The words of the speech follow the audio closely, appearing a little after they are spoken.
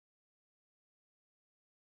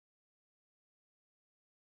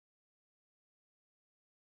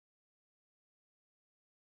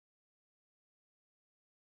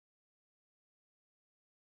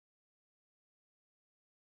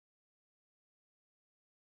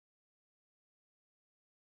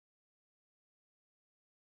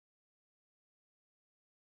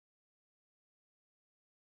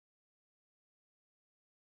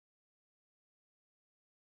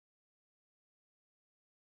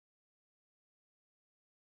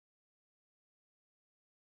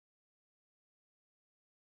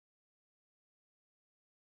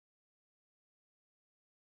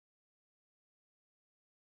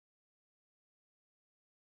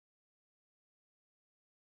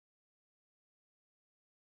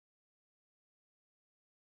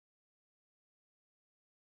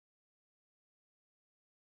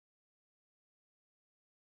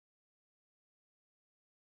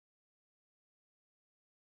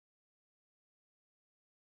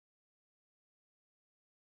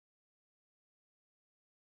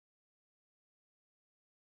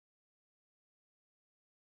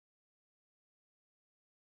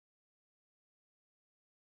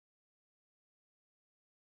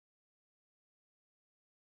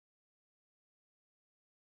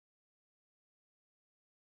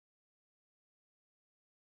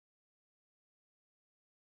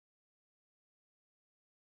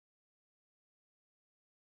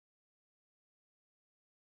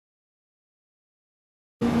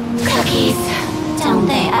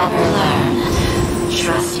never learn.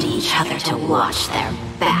 Trust each other to watch their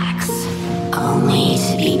backs, only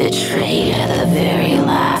to be betrayed at the very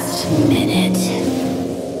last minute.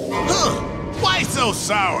 Huh? Why so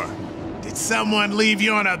sour? Did someone leave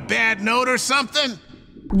you on a bad note or something?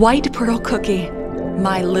 White Pearl Cookie,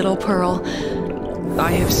 my little pearl.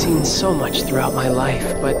 I have seen so much throughout my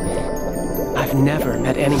life, but I've never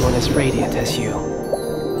met anyone as radiant as you.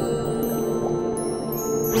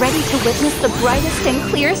 Ready to witness the brightest and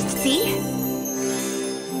clearest sea?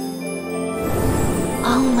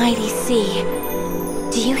 Almighty sea,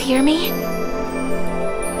 do you hear me?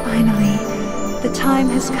 Finally, the time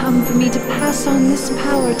has come for me to pass on this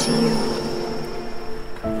power to you.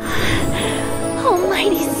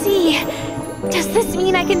 Almighty sea, does this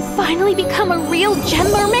mean I can finally become a real gem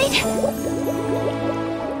mermaid?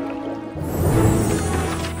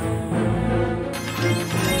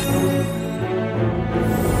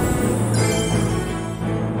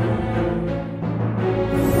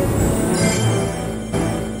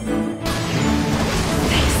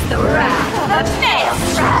 The wrath of a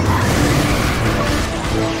maelstrom!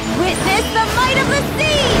 Witness the might of the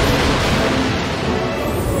sea!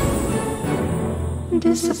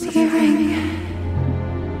 Disappearing.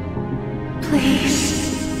 Please,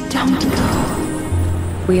 don't go.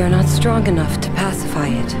 We are not strong enough to pacify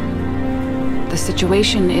it. The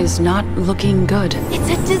situation is not looking good. It's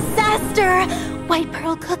a disaster! White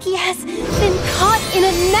Pearl Cookie has been caught in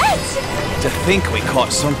a net! To think we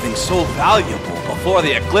caught something so valuable before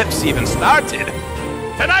the eclipse even started.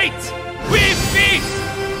 Tonight, we feast!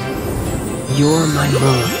 You're my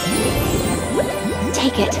moon.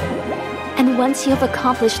 Take it. And once you have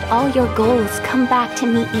accomplished all your goals, come back to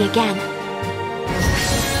meet me again.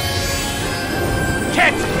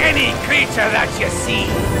 Catch any creature that you see!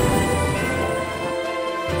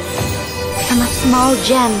 From a small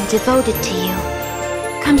gem devoted to you,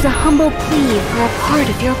 comes a humble plea for a part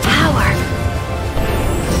of your power.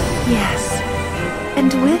 Yes.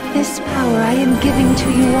 And with this power I am giving to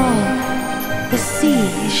you all, the sea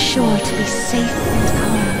is sure to be safe and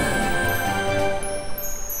calm.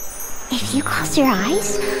 If you close your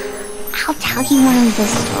eyes, I'll tell you one of the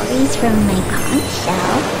stories from my conch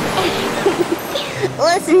shell.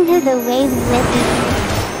 Listen to the waves with me.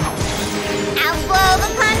 I'll blow the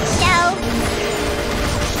conch shell.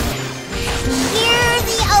 Hear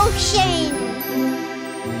the ocean.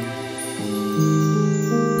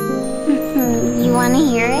 You want to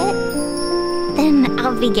hear it? Then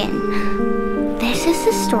I'll begin. This is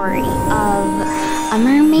the story of a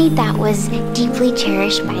mermaid that was deeply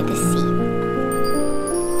cherished by the sea.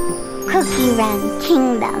 Cookie Run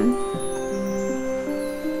Kingdom.